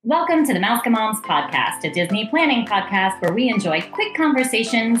Welcome to the Mouska Moms Podcast, a Disney planning podcast where we enjoy quick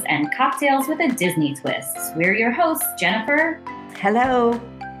conversations and cocktails with a Disney twist. We're your hosts, Jennifer. Hello.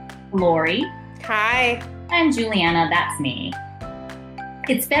 Lori. Hi. And Juliana, that's me.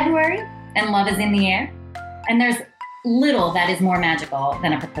 It's February and love is in the air. And there's little that is more magical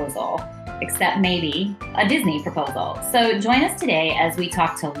than a proposal, except maybe a Disney proposal. So join us today as we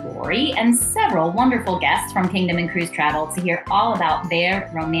talk to Lori and several wonderful guests from Kingdom and Cruise Travel to hear all about their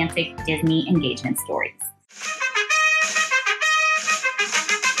romantic Disney engagement stories. So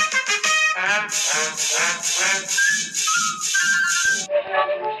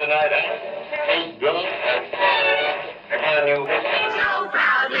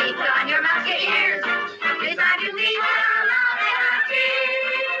proudly put on your musket ears. It's time to see what our love is.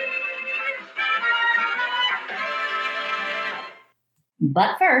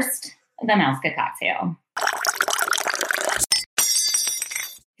 But first, the Mouska cocktail.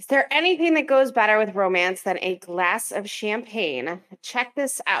 Is there anything that goes better with romance than a glass of champagne? Check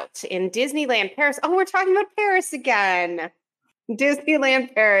this out. In Disneyland Paris. Oh, we're talking about Paris again.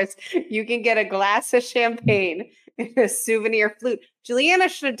 Disneyland Paris. You can get a glass of champagne and a souvenir flute. Juliana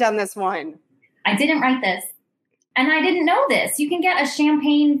should have done this one. I didn't write this. And I didn't know this. You can get a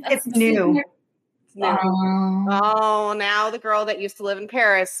champagne. It's new. Oh, now the girl that used to live in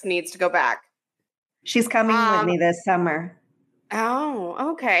Paris needs to go back. She's coming with me this summer.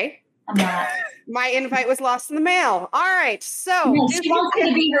 Oh, okay. I'm not. My invite was lost in the mail. All right. So No, she wants me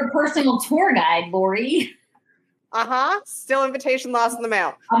to be her personal tour guide, Lori. Still invitation lost in the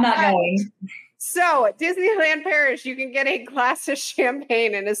mail. I'm not going. So at Disneyland Paris, you can get a glass of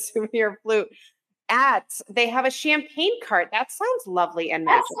champagne and a souvenir flute. They have a champagne cart. That sounds lovely and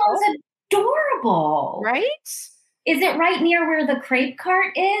That magical. sounds adorable. Right? Is it right near where the crepe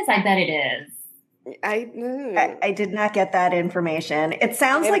cart is? I bet it is. I did not get that information. It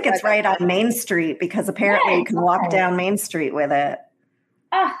sounds like it's right on Main Street because apparently you can walk down Main Street with it.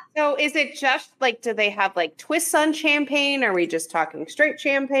 So is it just like, do they have like twists on champagne? Are we just talking straight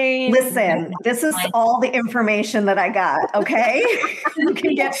champagne? Listen, this is all the information that I got, okay? You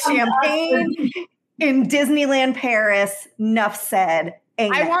can get champagne in Disneyland Paris. Enough said.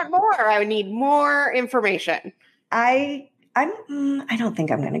 Amen. I want more. I need more information. I don't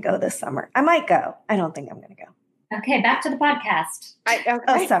think I'm going to go this summer. I might go. I don't think I'm going to go. Okay, back to the podcast.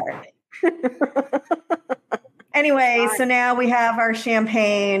 Oh, sorry. Anyway, so now we have our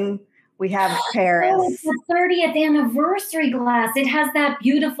champagne. We have Paris. Oh, it's the 30th anniversary glass. It has that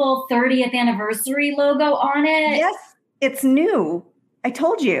beautiful 30th anniversary logo on it. Yes, it's new. I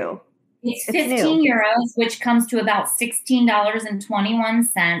told you. It's 15 euros, which comes to about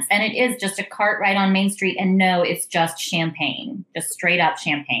 $16.21. And it is just a cart right on Main Street. And no, it's just champagne, just straight up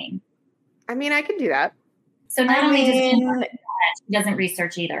champagne. I mean, I can do that. So not only does she doesn't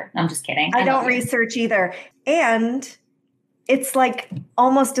research either. I'm just kidding. I don't research either. And it's like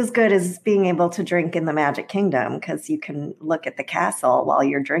almost as good as being able to drink in the Magic Kingdom because you can look at the castle while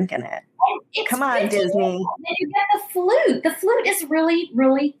you're drinking it. Come on, Disney. And you get the flute. The flute is really,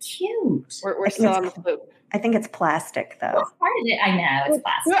 really cute. We're still on the flute. I think it's plastic, though. What's part of it? I know it's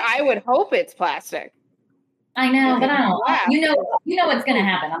plastic. I would hope it's plastic. I know, but I don't. Wow. You know what's going to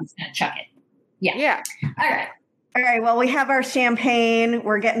happen. I'm just going to chuck it. Yeah. All right. All right. Well, we have our champagne.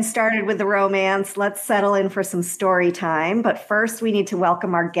 We're getting started with the romance. Let's settle in for some story time. But first, we need to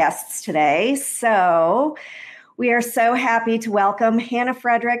welcome our guests today. So we are so happy to welcome Hannah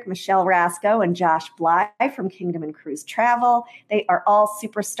Frederick, Michelle Rasco, and Josh Bly from Kingdom and Cruise Travel. They are all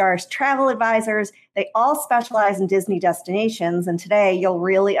superstars travel advisors. They all specialize in Disney destinations. And today you'll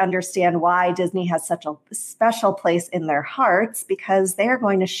really understand why Disney has such a special place in their hearts because they are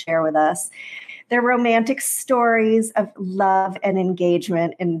going to share with us their romantic stories of love and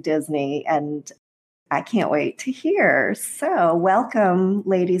engagement in Disney. And I can't wait to hear. So welcome,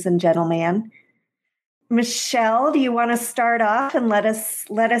 ladies and gentlemen. Michelle, do you want to start off and let us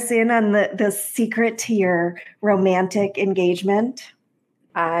in on the secret to your romantic engagement?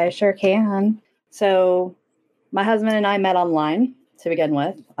 I sure can. So my husband and I met online to begin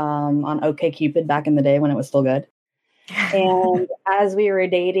with on OkCupid back in the day when it was still good. And as we were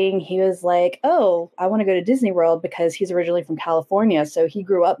dating, he was like, oh, I want to go to Disney World because he's originally from California. So he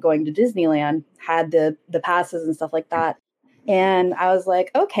grew up going to Disneyland, had the passes and stuff like that. And I was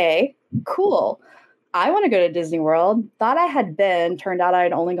like, okay, cool. I want to go to Disney World. Thought I had been, turned out I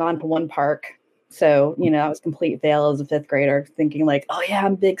had only gone to one park. So, I was complete fail as a fifth grader thinking like, oh yeah,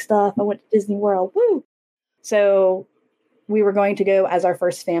 I'm big stuff. I went to Disney World. Woo. So we were going to go as our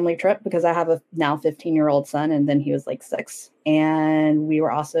first family trip because I have a now 15-year-old son and then he was like 6. And we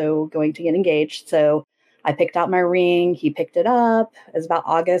were also going to get engaged. So I picked out my ring. He picked it up. It was about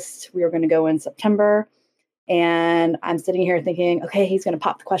August. We were going to go in September. And I'm sitting here thinking, okay, he's going to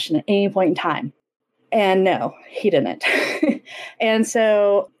pop the question at any point in time. And no, he didn't. And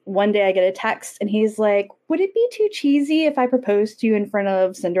so one day I get a text and he's like, would it be too cheesy if I proposed to you in front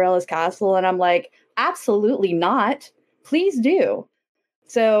of Cinderella's castle? And I'm like, absolutely not. Please do.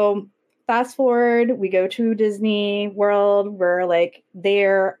 So fast forward, we go to Disney World. We're like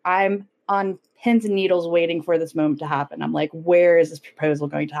there. I'm on pins and needles waiting for this moment to happen. I'm like, where is this proposal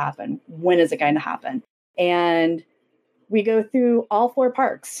going to happen? When is it going to happen? And we go through all 4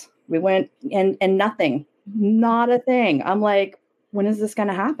 parks. We went and nothing, not a thing. I'm like, when is this going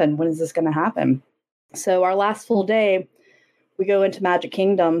to happen? When is this going to happen? So our last full day, we go into Magic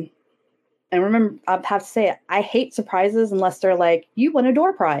Kingdom. And remember, I have to say it, I hate surprises unless they're like, you won a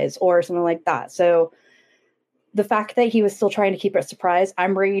door prize or something like that. So the fact that he was still trying to keep it a surprise,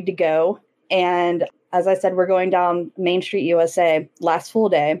 I'm ready to go. And as I said, we're going down Main Street, USA, last full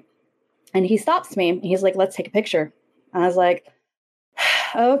day. And he stops me. And he's like, let's take a picture. And I was like,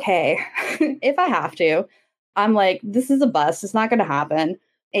 okay, if I have to. I'm like, this is a bus. It's not going to happen.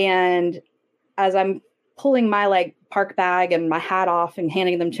 And as I'm pulling my like park bag and my hat off and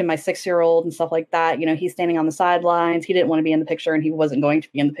handing them to my 6-year-old and stuff like that, you know, he's standing on the sidelines. He didn't want to be in the picture and he wasn't going to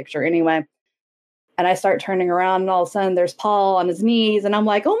be in the picture anyway. And I start turning around and all of a sudden there's Paul on his knees. And I'm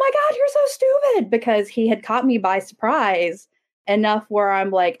like, oh my God, you're so stupid, because he had caught me by surprise enough where I'm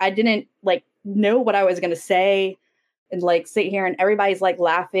like, I didn't like know what I was going to say and like sit here and everybody's like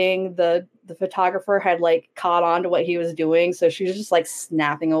laughing. The photographer had like caught on to what he was doing. So she was just like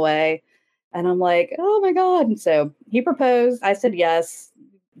snapping away. And I'm like, oh my God. And so he proposed. I said yes.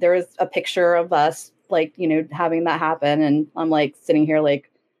 There was a picture of us like, you know, having that happen. And I'm like sitting here like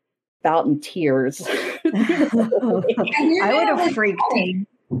about in tears. I would have freaked.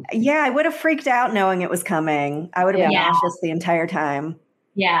 Yeah, I would have freaked out knowing it was coming. I would have been nauseous the entire time.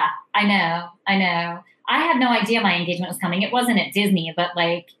 Yeah, I know. I had no idea my engagement was coming. It wasn't at Disney, but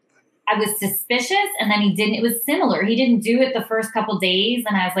like I was suspicious, and then he didn't. It was similar. He didn't do it the first couple days,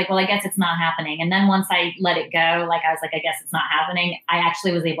 and I was like, well, I guess it's not happening. And then once I let it go, like I was like, I guess it's not happening. I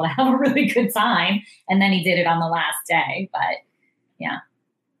actually was able to have a really good time, and then he did it on the last day. But yeah.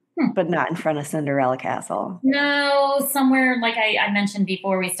 But not in front of Cinderella Castle. No, somewhere like I mentioned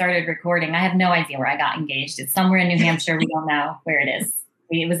before we started recording. I have no idea where I got engaged. It's somewhere in New Hampshire. We don't know where it is.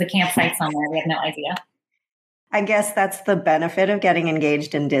 It was a campsite somewhere. We have no idea. I guess that's the benefit of getting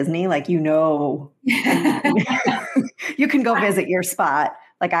engaged in Disney. Like, you know, you can go visit your spot.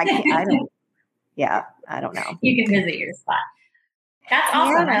 Like I don't know. You can visit your spot. That's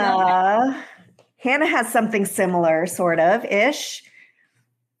awesome. Hannah has something similar, sort of ish.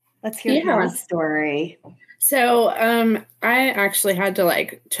 Let's hear Hannah's story. So I actually had to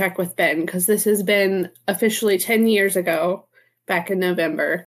like check with Ben because this has been officially 10 years ago, back in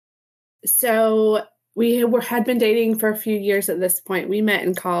November. So we had been dating for a few years at this point. We met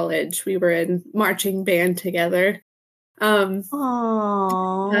in college. We were in marching band together. Yeah,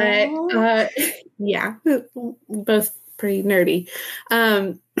 both pretty nerdy.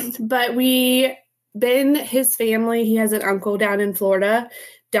 But Ben, his family, he has an uncle down in Florida,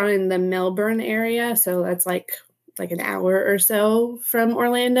 down in the Melbourne area. So that's like an hour or so from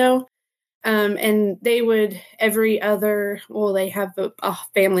Orlando. And they would they have a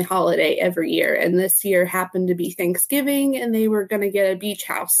family holiday every year. And this year happened to be Thanksgiving, and they were going to get a beach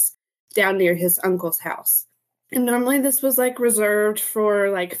house down near his uncle's house. And normally this was like reserved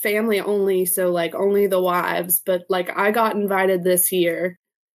for like family only. So like only the wives, but like I got invited this year,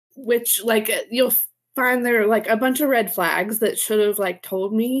 which like you'll find there like a bunch of red flags that should have like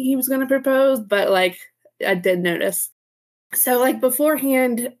told me he was going to propose, but like I did notice. So like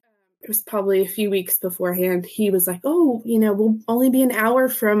beforehand, it was probably a few weeks beforehand, he was like, oh, you know, we'll only be an hour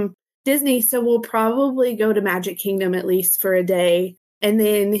from Disney, so we'll probably go to Magic Kingdom at least for a day. And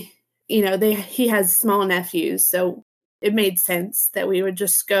then, you know, he has small nephews, so it made sense that we would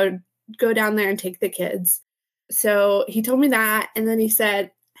just go down there and take the kids. So he told me that, and then he said,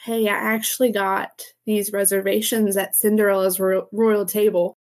 hey, I actually got these reservations at Cinderella's royal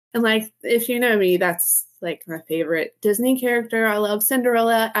table. And like, if you know me, that's like my favorite Disney character. I love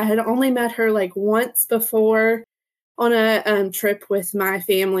Cinderella. I had only met her like once before on a trip with my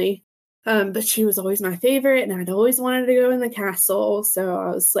family. But she was always my favorite, and I'd always wanted to go in the castle. So I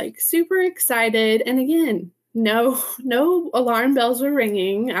was like super excited. And again, no alarm bells were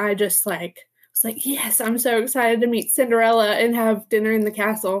ringing. I just like was like, yes, I'm so excited to meet Cinderella and have dinner in the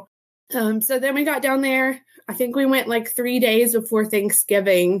castle. So then we got down there. I think we went like 3 days before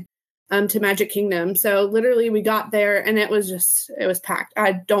Thanksgiving to Magic Kingdom. So literally we got there and it was packed.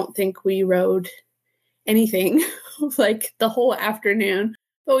 I don't think we rode anything like the whole afternoon.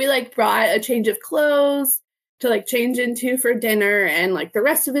 But we like brought a change of clothes to like change into for dinner, and like the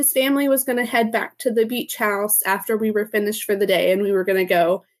rest of his family was going to head back to the beach house after we were finished for the day, and we were going to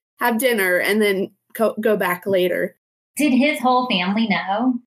go have dinner and then go back later. Did his whole family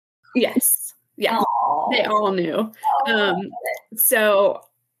know? Yes. Yeah. Aww. They all knew. So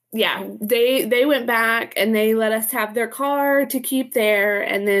yeah, they went back and they let us have their car to keep there.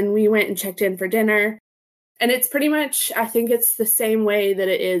 And then we went and checked in for dinner. And it's pretty much, I think it's the same way that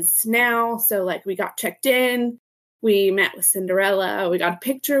it is now. So like we got checked in, we met with Cinderella, we got a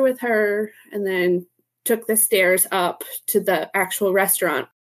picture with her, and then took the stairs up to the actual restaurant.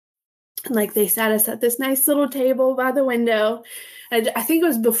 And like they sat us at this nice little table by the window. And I think it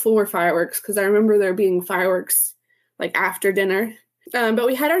was before fireworks, because I remember there being fireworks like after dinner. But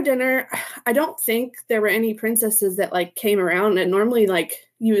we had our dinner. I don't think there were any princesses that like came around, and normally like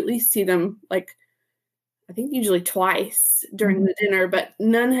you at least see them like, I think usually twice during the dinner, but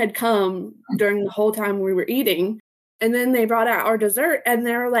none had come during the whole time we were eating. And then they brought out our dessert, and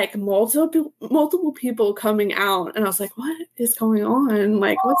there were like multiple people coming out. And I was like, what is going on?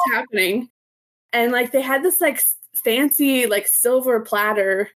 Like, what's happening? And like, they had this like fancy, like silver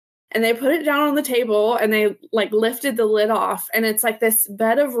platter, and they put it down on the table, and they like lifted the lid off. And it's like this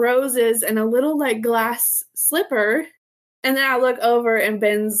bed of roses and a little like glass slipper. And then I look over and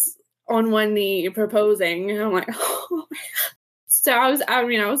Ben's on one knee proposing, and I'm like, oh my God. So I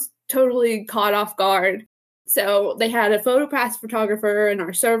was totally caught off guard. So they had a PhotoPass photographer, and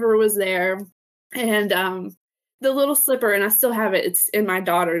our server was there, and the little slipper, and I still have it. It's in my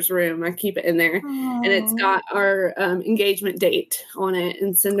daughter's room. I keep it in there. Aww. And it's got our engagement date on it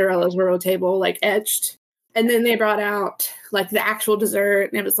and Cinderella's royal table like etched. And then they brought out like the actual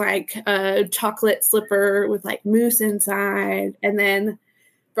dessert, and it was like a chocolate slipper with like mousse inside, and then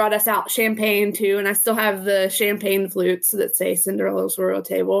brought us out champagne too. And I still have the champagne flutes that say Cinderella's royal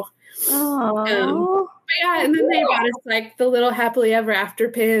table. Oh. Yeah, and then they brought us like the little happily ever after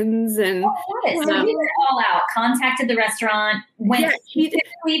pins, and so you were all out, contacted the restaurant, went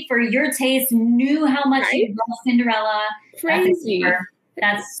specifically for your taste, knew how much you love Cinderella. Crazy.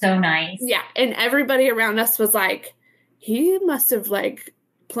 That's so nice. Yeah, and everybody around us was like, he must have like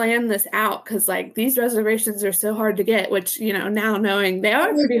planned this out, because like these reservations are so hard to get, which, you know, now knowing they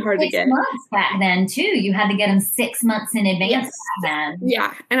are pretty hard to get. 6 months back then too. You had to get them 6 months in advance back then.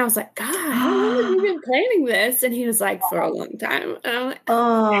 Yeah. And I was like, God, how long have you been planning this? And he was like, for a long time. And I'm like,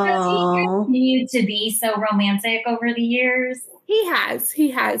 oh. Has he continued to be so romantic over the years? He has.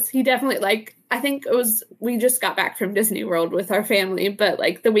 He definitely, like, I think we just got back from Disney World with our family, but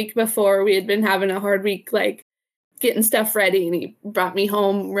like the week before we had been having a hard week, like getting stuff ready, and he brought me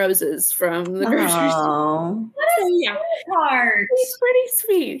home roses from the grocery store. What a sweetheart.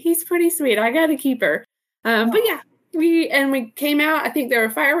 He's pretty sweet. I got to keep her. But yeah, we came out. I think there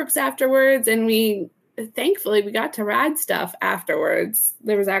were fireworks afterwards, and thankfully we got to ride stuff afterwards.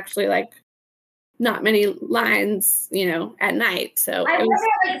 There was actually like not many lines, you know, at night. So I wonder,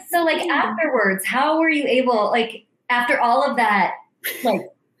 afterwards, how were you able, like, after all of that, like,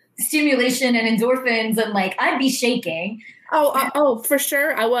 stimulation and endorphins, and like I'd be shaking. Oh, for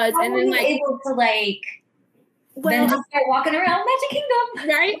sure I was. How and were then you like able to then just start walking around Magic Kingdom?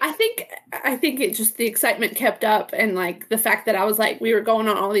 Right. I think it just, the excitement kept up, and like the fact that I was like, we were going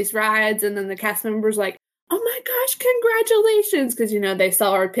on all these rides, and then the cast members like, oh my gosh, congratulations, because, you know, they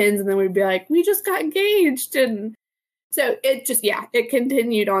saw our pins, and then we'd be like, we just got engaged. And so it just, it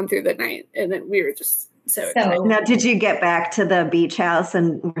continued on through the night, and then we were just so excited. Now, did you get back to the beach house,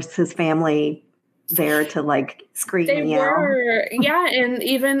 and was his family there to like scream and yell? They were, yeah. And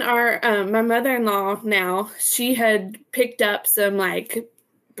even our my mother-in-law now, she had picked up some like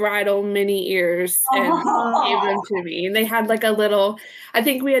bridal mini ears and gave them to me. And they had like a little, I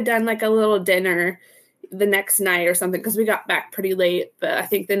think we had done like a little dinner the next night or something, because we got back pretty late. But I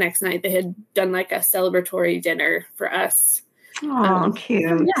think the next night they had done like a celebratory dinner for us. Oh,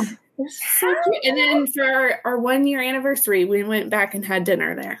 cute. Yeah. So cute. And then for our 1 year anniversary, we went back and had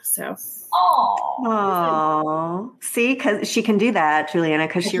dinner there. So, oh, see, because she can do that, Juliana,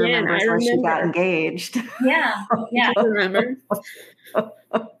 because she remembers when she got engaged. Yeah, I remember.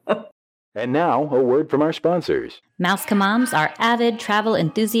 And now, a word from our sponsors. Mouse-ka-moms are avid travel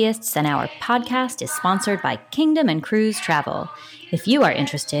enthusiasts, and our podcast is sponsored by Kingdom and Cruise Travel. If you are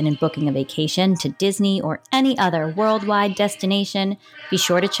interested in booking a vacation to Disney or any other worldwide destination, be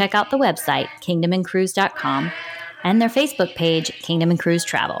sure to check out the website, kingdomandcruise.com, and their Facebook page, Kingdom and Cruise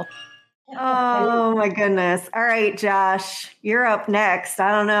Travel. Oh my goodness. All right, Josh, you're up next.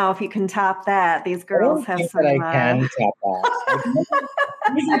 I don't know if you can top that. These I girls don't have think some. that I can top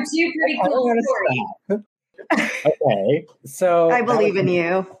that. These are two pretty I don't cool want stories. to stop. Okay, so I believe in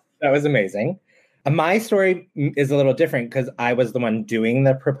you. that was amazing. My story is a little different because I was the one doing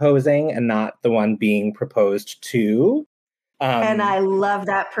the proposing and not the one being proposed to. And I love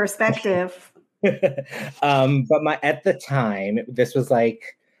that perspective. But at the time, this was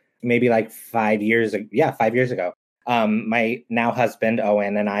like maybe like 5 years ago. Yeah, 5 years ago. My now husband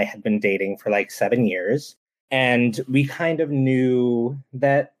Owen and I had been dating for like 7 years, and we kind of knew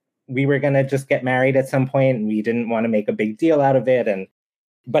that we were gonna just get married at some point, and we didn't want to make a big deal out of it.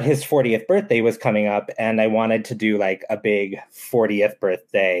 But his 40th birthday was coming up, and I wanted to do like a big 40th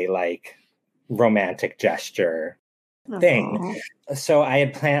birthday like romantic gesture thing. Aw. So I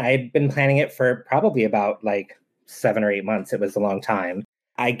had been planning it for probably about like 7 or 8 months. It was a long time.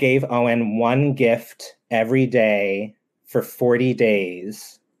 I gave Owen one gift every day for 40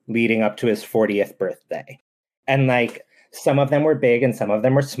 days leading up to his 40th birthday. And like some of them were big and some of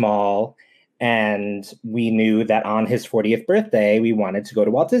them were small. And we knew that on his 40th birthday, we wanted to go to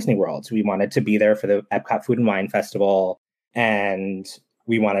Walt Disney World. So we wanted to be there for the Epcot Food and Wine Festival. And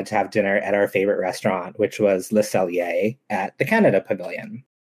we wanted to have dinner at our favorite restaurant, which was Le Cellier at the Canada Pavilion.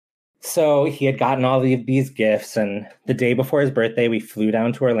 So he had gotten all of these gifts, and the day before his birthday, we flew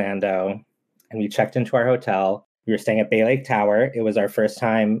down to Orlando, and we checked into our hotel. We were staying at Bay Lake Tower. It was our first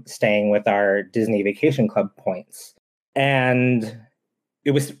time staying with our Disney Vacation Club points. And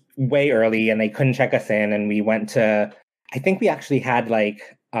it was way early, and they couldn't check us in, and we went to, I think we actually had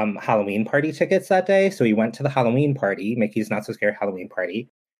like Halloween party tickets that day. So we went to the Halloween party, Mickey's Not So Scary Halloween party.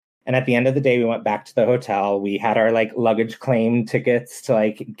 And at the end of the day, we went back to the hotel. We had our like luggage claim tickets to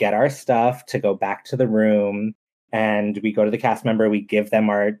like get our stuff to go back to the room. And we go to the cast member, we give them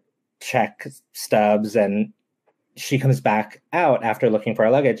our check stubs, and she comes back out after looking for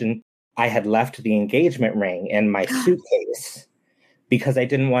our luggage. And I had left the engagement ring in my suitcase because I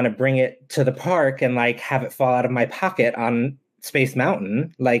didn't want to bring it to the park and like have it fall out of my pocket on Space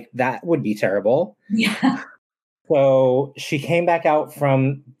Mountain. Like that would be terrible. Yeah. So she came back out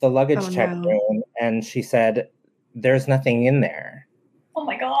from the luggage check no. room and she said, "There's nothing in there." Oh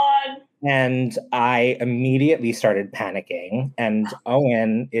my God. And I immediately started panicking, and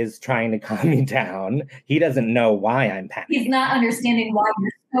Owen is trying to calm me down. He doesn't know why I'm panicking. He's not understanding why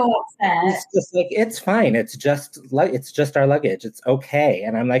you're so upset. He's just like, "It's fine. It's just our luggage. It's okay."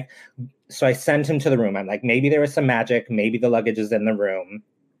 And I'm like, so I send him to the room. I'm like, maybe there was some magic. Maybe the luggage is in the room.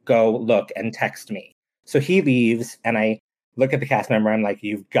 Go look and text me. So he leaves, and I look at the cast member. I'm like,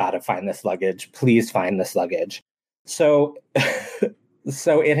 "You've got to find this luggage. Please find this luggage." So,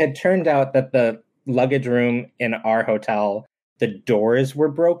 so it had turned out that the luggage room in our hotel, the doors were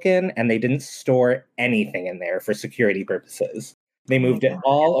broken, and they didn't store anything in there for security purposes. They moved it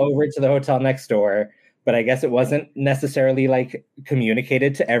all over to the hotel next door, but I guess it wasn't necessarily like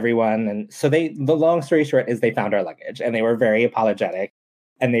communicated to everyone. And so the long story short is they found our luggage, and they were very apologetic,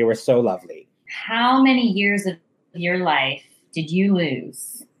 and they were so lovely. How many years of your life did you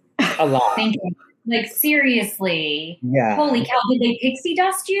lose? A lot. Thinking, like, seriously, Yeah. holy cow, did they pixie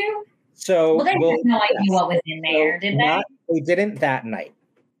dust you? So Well, they had no idea yes. what was in there, did they? They didn't that night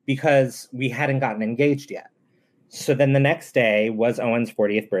because we hadn't gotten engaged yet. So then the next day was Owen's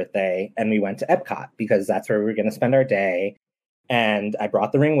 40th birthday, and we went to Epcot because that's where we were going to spend our day. And I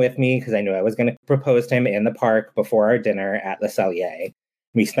brought the ring with me because I knew I was going to propose to him in the park before our dinner at Le Cellier.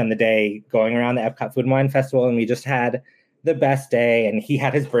 We spent the day going around the Epcot Food and Wine Festival, and we just had the best day. And he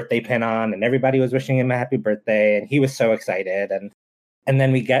had his birthday pin on, and everybody was wishing him a happy birthday, and he was so excited. And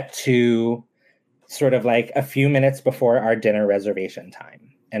then we get to sort of like a few minutes before our dinner reservation time,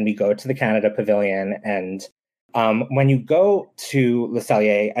 and we go to the Canada Pavilion. And when you go to Le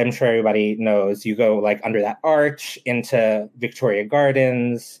Cellier, I'm sure everybody knows, you go like under that arch into Victoria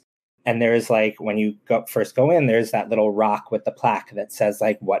Gardens. And there's like, when you first go in, there's that little rock with the plaque that says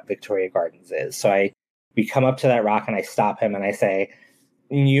like what Victoria Gardens is. So we come up to that rock, and I stop him and I say,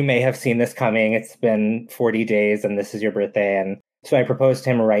 "You may have seen this coming. It's been 40 days and this is your birthday." And so I proposed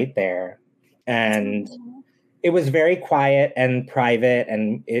to him right there. And it was very quiet and private,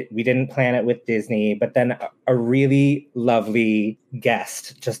 and we didn't plan it with Disney, but then a really lovely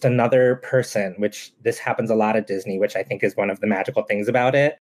guest, just another person, which this happens a lot at Disney, which I think is one of the magical things about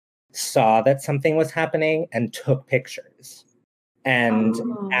it, saw that something was happening and took pictures. And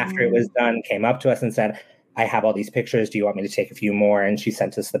after it was done, came up to us and said, "I have all these pictures. Do you want me to take a few more?" And she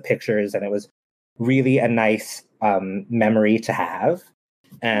sent us the pictures, and it was really a nice memory to have.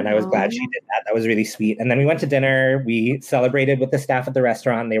 And I was glad she did that. That was really sweet. And then we went to dinner. We celebrated with the staff at the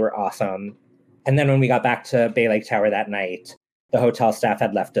restaurant. They were awesome. And then when we got back to Bay Lake Tower that night, the hotel staff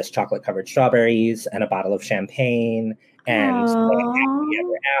had left us chocolate-covered strawberries and a bottle of champagne and happy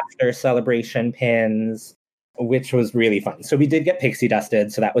ever after celebration pins, which was really fun. So we did get pixie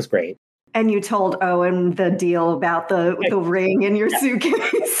dusted, so that was great. And you told Owen the deal about the ring in your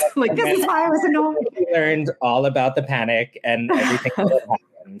suitcase. Like, this is why I was annoyed. We learned all about the panic and everything that had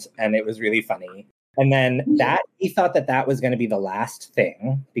happened, and it was really funny. And then he thought that was going to be the last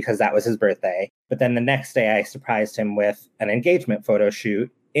thing because that was his birthday. But then the next day I surprised him with an engagement photo shoot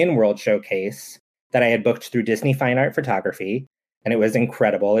in World Showcase that I had booked through Disney Fine Art Photography. And it was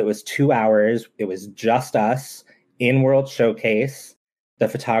incredible. It was 2 hours. It was just us in World Showcase. The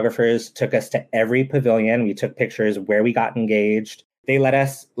photographers took us to every pavilion. We took pictures where we got engaged. They let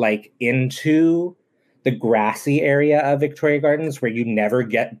us like into the grassy area of Victoria Gardens where you never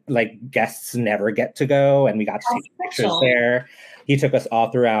get, like, guests never get to go. And we got to take pictures there. He took us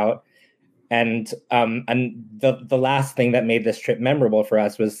all throughout. And the last thing that made this trip memorable for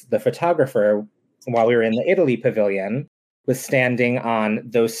us was the photographer, while we were in the Italy pavilion, was standing on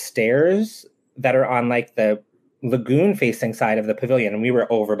those stairs that are on like the lagoon facing side of the pavilion. And we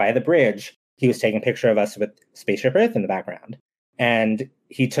were over by the bridge. He was taking a picture of us with Spaceship Earth in the background. And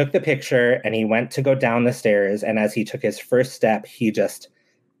he took the picture and he went to go down the stairs. And as he took his first step, he just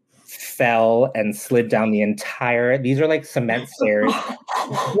fell and slid down the entire, these are like cement stairs.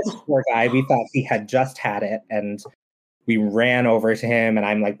 This poor guy, we thought he had just had it. And we ran over to him and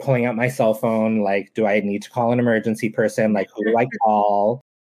I'm like pulling out my cell phone. Like, do I need to call an emergency person? Like, who do I call?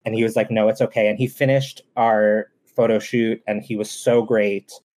 And he was like, no, it's okay. And he finished our photo shoot and he was so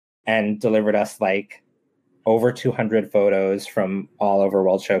great and delivered us like over 200 photos from all over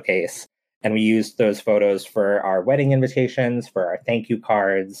World Showcase. And we used those photos for our wedding invitations, for our thank you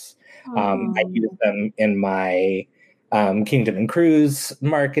cards. I used them in my Kingdom and Cruise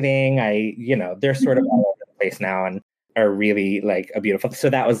marketing. They're sort of all over the place now and are really like a beautiful.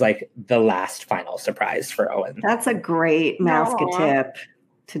 So that was like the last final surprise for Owen. That's a great Mouska tip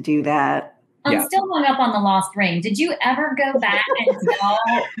to do that. I'm still hung up on the lost ring. Did you ever go back and tell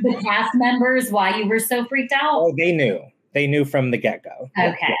the cast members why you were so freaked out? Oh, they knew. They knew from the get-go.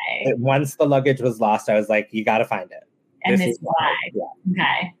 Okay. Once the luggage was lost, I was like, you got to find it. And this is why. Yeah.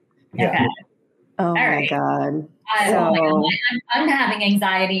 Okay. Yeah. Okay. Oh my God. I'm having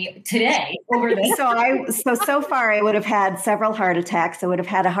anxiety today over this. So far I would have had several heart attacks. I would have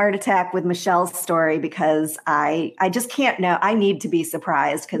had a heart attack with Michelle's story because I just can't know. I need to be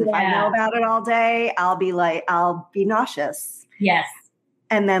surprised because if I know about it all day, I'll be nauseous. Yes.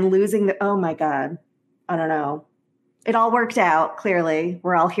 And then losing oh my God. I don't know. It all worked out. Clearly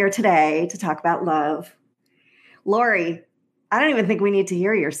we're all here today to talk about love. Lori, I don't even think we need to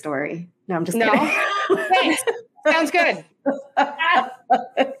hear your story. No, I'm just kidding. Thanks. Sounds good.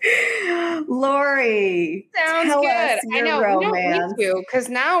 Lori, sounds tell good. Us your I know romance. We don't need to because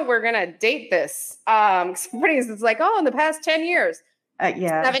now we're gonna date this. It's like, in the past 10 years,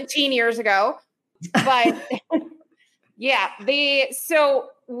 17 years ago, but so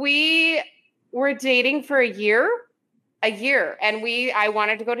we were dating for a year, and I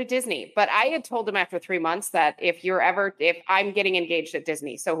wanted to go to Disney, but I had told him after 3 months that if I'm getting engaged at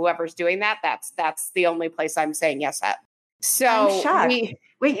Disney, so whoever's doing that, that's the only place I'm saying yes at. So I'm shocked.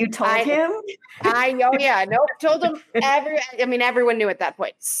 Wait, you told him? I know. Yeah. No, told him everyone knew at that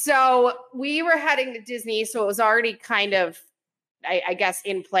point. So we were heading to Disney. So it was already kind of, I guess,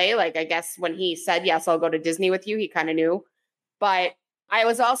 in play. Like, I guess when he said, yes, I'll go to Disney with you, he kind of knew. But I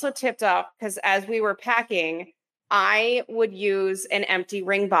was also tipped off because as we were packing, I would use an empty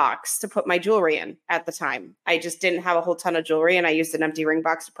ring box to put my jewelry in at the time. I just didn't have a whole ton of jewelry and I used an empty ring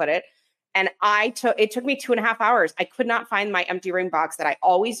box to put it. And it took me 2.5 hours. I could not find my empty ring box that I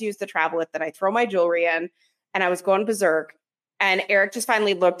always use to travel with, that I throw my jewelry in. And I was going berserk. And Eric just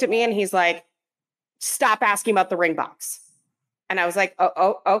finally looked at me and he's like, stop asking about the ring box. And I was like,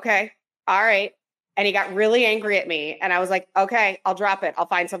 oh, okay. All right. And he got really angry at me. And I was like, okay, I'll drop it. I'll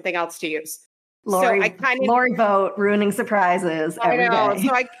find something else to use. Lori vote, ruining surprises every day.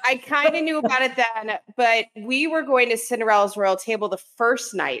 So I kind of knew about it then, but we were going to Cinderella's Royal Table the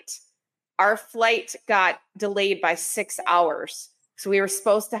first night. Our flight got delayed by 6 hours. So we were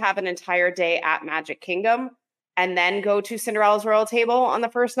supposed to have an entire day at Magic Kingdom and then go to Cinderella's Royal Table on the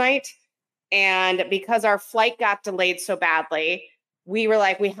first night. And because our flight got delayed so badly, we were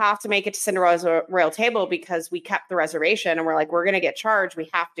like, we have to make it to Cinderella's Royal Table because we kept the reservation and we're like, we're going to get charged. We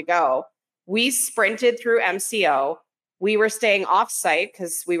have to go. We sprinted through MCO. We were staying off site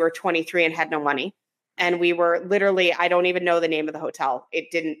because we were 23 and had no money. And we were literally, I don't even know the name of the hotel.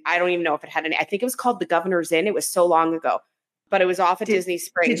 I don't even know if it had any. I think it was called the Governor's Inn. It was so long ago, but it was off at Disney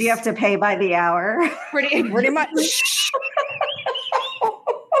Springs. Did you have to pay by the hour? Pretty much.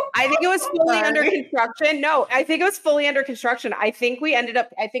 I think it was fully under construction. No, I think it was fully under construction. I think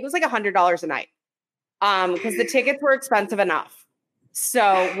it was like $100 a night. Because the tickets were expensive enough.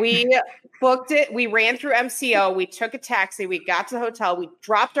 So we booked it. We ran through MCO. We took a taxi. We got to the hotel. We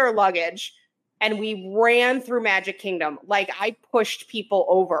dropped our luggage and we ran through Magic Kingdom. Like I pushed people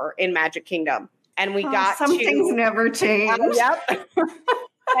over in Magic Kingdom and we got some things never change. Yep.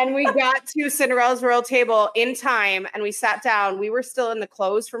 And we got to Cinderella's Royal Table in time and we sat down. We were still in the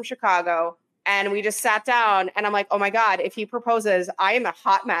clothes from Chicago and we just sat down and I'm like, oh my God, if he proposes, I am a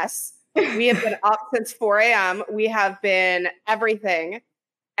hot mess. We have been up since 4 a.m. We have been everything.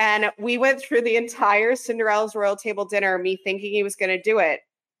 And we went through the entire Cinderella's Royal Table dinner, me thinking he was going to do it.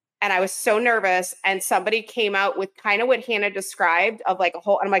 And I was so nervous. And somebody came out with kind of what Hannah described of like a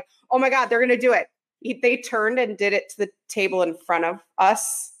whole, and I'm like, oh my God, they're going to do it. They turned and did it to the table in front of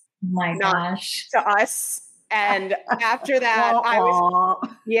us. My gosh. To us. And after that,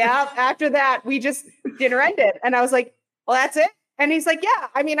 after that, we just dinner ended. And I was like, well, that's it. And he's like, yeah,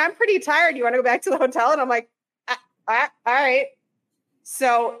 I mean, I'm pretty tired. You want to go back to the hotel? And I'm like, all right.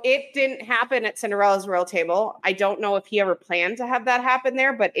 So it didn't happen at Cinderella's Royal Table. I don't know if he ever planned to have that happen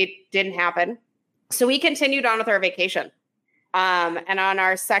there, but it didn't happen. So we continued on with our vacation. And on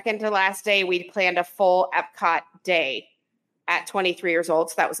our second to last day, we planned a full Epcot day at 23 years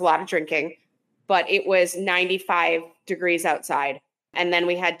old. So that was a lot of drinking, but it was 95 degrees outside. And then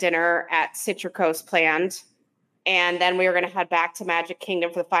we had dinner at Citricos planned. And then we were going to head back to Magic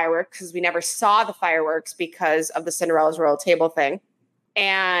Kingdom for the fireworks because we never saw the fireworks because of the Cinderella's Royal Table thing.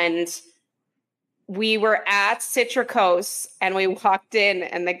 And we were at Citricos and we walked in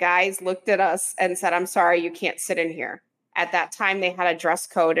and the guys looked at us and said, I'm sorry, you can't sit in here. At that time, they had a dress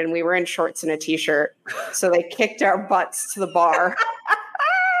code and we were in shorts and a t-shirt. So they kicked our butts to the bar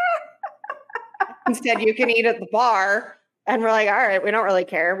and said, you can eat at the bar. And we're like, all right, we don't really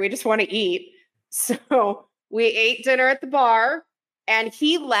care. We just want to eat. So we ate dinner at the bar and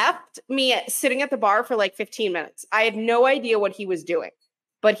he left me sitting at the bar for like 15 minutes. I had no idea what he was doing,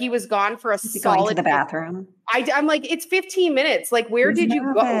 but he was gone for a solid. Going to the bathroom. I'm like, it's 15 minutes. Like, where did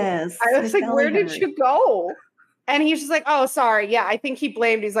you go? I was like, where did you go? And he's just like, oh, sorry. Yeah, I think he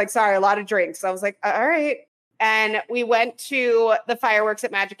blamed. He's like, sorry, a lot of drinks. I was like, all right. And we went to the fireworks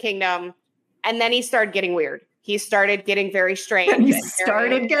at Magic Kingdom. And then he started getting weird. He started getting very strange. He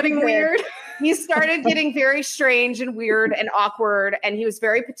started getting weird. He started getting very strange and weird and awkward. And he was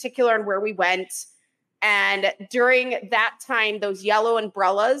very particular on where we went. And during that time, those yellow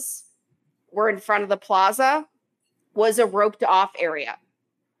umbrellas were in front of the plaza, was a roped off area.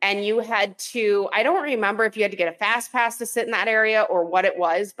 And you had to, I don't remember if you had to get a fast pass to sit in that area or what it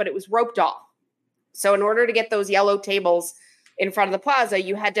was, but it was roped off. So in order to get those yellow tables in front of the plaza,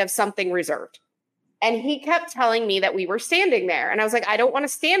 you had to have something reserved. And he kept telling me that we were standing there. And I was like, I don't want to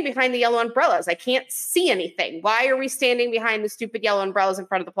stand behind the yellow umbrellas. I can't see anything. Why are we standing behind the stupid yellow umbrellas in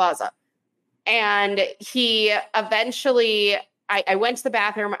front of the plaza? And he eventually, I went to the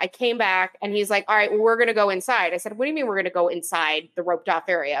bathroom, I came back, and he's like, all right, well, we're going to go inside. I said, what do you mean we're going to go inside the roped off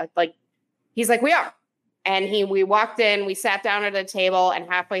area? Like, he's like, we are. And we walked in, we sat down at a table, and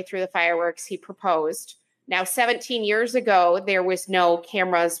halfway through the fireworks, he proposed. Now, 17 years ago, there was no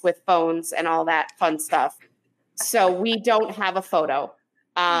cameras with phones and all that fun stuff. So we don't have a photo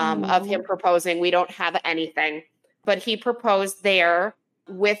of him proposing. We don't have anything. But he proposed there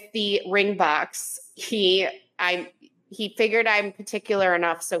with the ring box. He figured I'm particular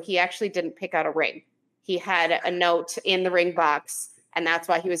enough, so he actually didn't pick out a ring. He had a note in the ring box, and that's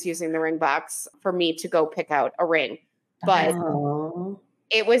why he was using the ring box for me to go pick out a ring. But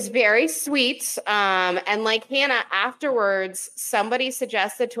it was very sweet. And like Hannah, afterwards, somebody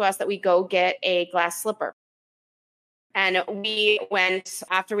suggested to us that we go get a glass slipper. And we went,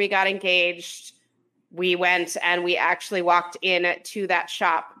 after we got engaged, we went and we actually walked in to that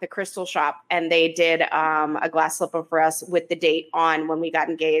shop, the crystal shop, and they did a glass slipper for us with the date on when we got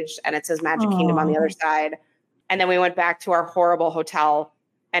engaged. And it says Magic Kingdom on the other side. And then we went back to our horrible hotel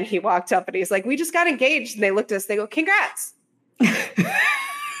and he walked up and he's like, we just got engaged. And they looked at us, they go, congrats.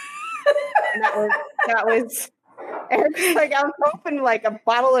 And that was Eric's like, I'm hoping like a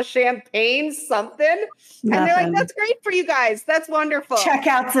bottle of champagne, something. Nothing. And they're like, that's great for you guys. That's wonderful.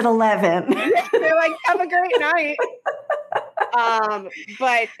 Checkouts at 11. They're like, have a great night.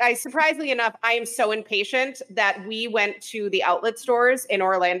 But surprisingly enough, I am so impatient that we went to the outlet stores in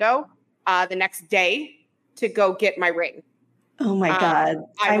Orlando the next day to go get my ring. Oh my God.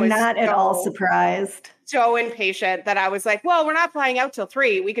 I I'm was not at all so- surprised. So impatient that I was like, well, we're not flying out till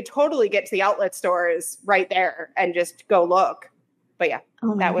 3. We could totally get to the outlet stores right there and just go look. But yeah,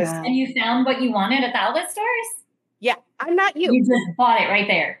 Oh my that was, God. And you found what you wanted at the outlet stores? yeah, I'm not you. You just bought it right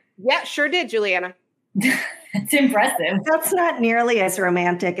there. Yeah, sure did, Juliana. It's impressive. That's not nearly as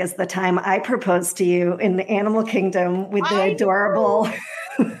romantic as the time I proposed to you in the Animal Kingdom with the I adorable.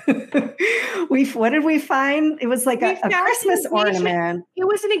 What did we find? It was like We a found Christmas an engagement- ornament. It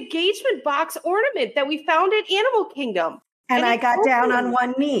was an engagement box ornament that we found at Animal Kingdom. And I it got down on opened.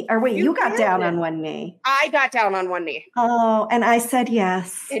 one knee. Or wait, you got did. down on one knee. I got down on one knee Oh, and I said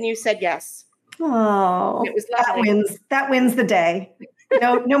yes. and you said yes. Oh, It was that lovely. wins. That wins the day.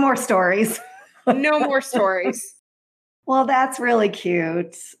 No more stories. No more stories. Well, that's really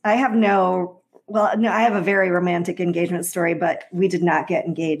cute. I have I have a very romantic engagement story, but we did not get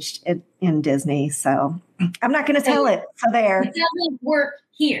engaged in Disney. So I'm not going to tell it. So there. It doesn't work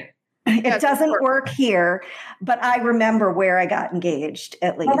here. It doesn't work here, but I remember where I got engaged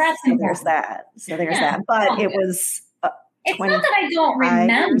at least. that's so important. there's that. So there's Yeah. that. But Oh, it good. was It's not that I don't 25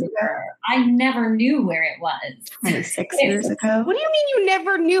 years remember. I never knew where it was. 26 years ago. What do you mean you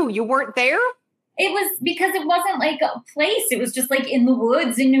never knew? You weren't there? It was because it wasn't like a place. It was just like in the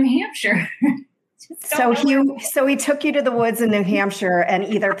woods in New Hampshire. Just So don't know where- he took you to the woods in New Hampshire, and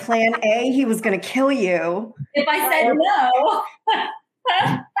either plan A, he was going to kill you. if I said no.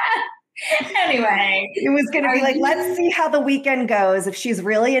 Anyway, It was going to be Are like, you- let's see how the weekend goes. If she's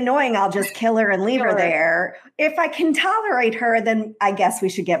really annoying, I'll just kill her and leave her Sure. there. If I can tolerate her, then I guess we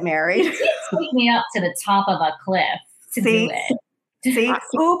should get married. take me up to the top of a cliff to See? do it. See,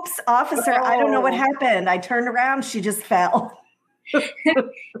 oops, officer, I don't know what Oh. happened. I turned around, she just fell.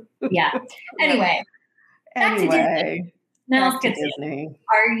 Yeah. Anyway, Back to Anyway, now back let's to get to it. Disney.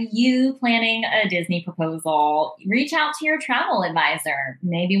 Are you planning a Disney proposal? Reach out to your travel advisor,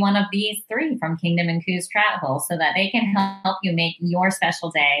 maybe one of these 3 from Kingdom and Cruise Travel, so that they can help you make your special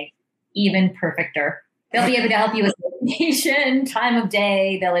day even perfecter. They'll be able to help you with location, time of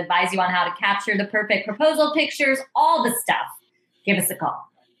day. They'll advise you on how to capture the perfect proposal pictures, all the stuff. Give us a call.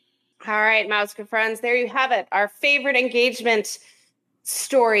 All right, Mouska friends, there you have it. Our favorite engagement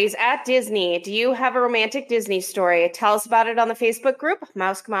stories at Disney. Do you have a romantic Disney story? Tell us about it on the Facebook group,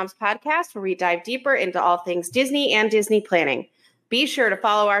 Mouska Moms Podcast, where we dive deeper into all things Disney and Disney planning. Be sure to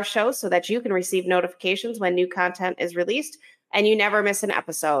follow our show so that you can receive notifications when new content is released and you never miss an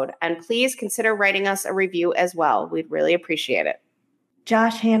episode. And please consider writing us a review as well. We'd really appreciate it.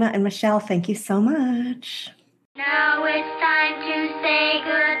 Josh, Hannah, and Michelle, thank you so much. Now it's time to say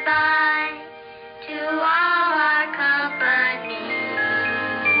goodbye to all our company.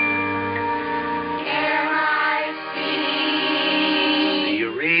 M-I-C. See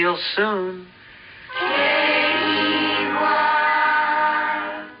you real soon.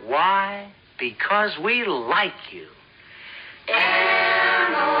 K-E-Y. Why? Because we like you.